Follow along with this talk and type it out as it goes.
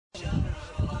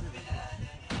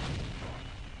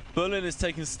Berlin has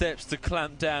taken steps to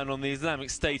clamp down on the Islamic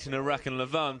State in Iraq and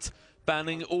Levant,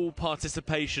 banning all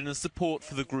participation and support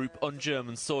for the group on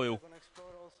German soil.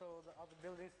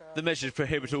 The measures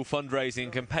prohibit all fundraising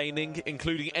and campaigning,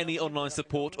 including any online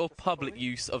support or public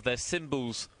use of their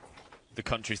symbols. The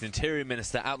country's interior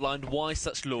minister outlined why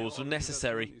such laws were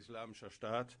necessary.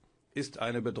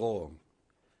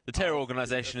 The terror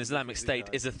organisation Islamic State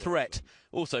is a threat,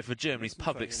 also for Germany's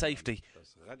public safety.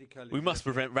 We must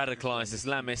prevent radicalised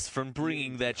Islamists from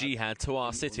bringing their jihad to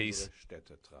our cities.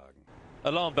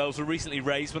 Alarm bells were recently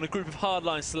raised when a group of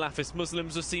hardline Salafist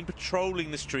Muslims were seen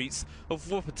patrolling the streets of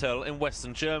Wuppertal in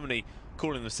Westen Germany,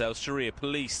 calling themselves Sharia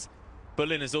police.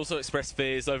 Berlin has also expressed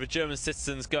fears over German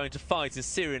citizens going to fight in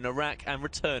Syria and Iraq and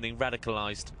returning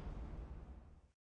radicalised.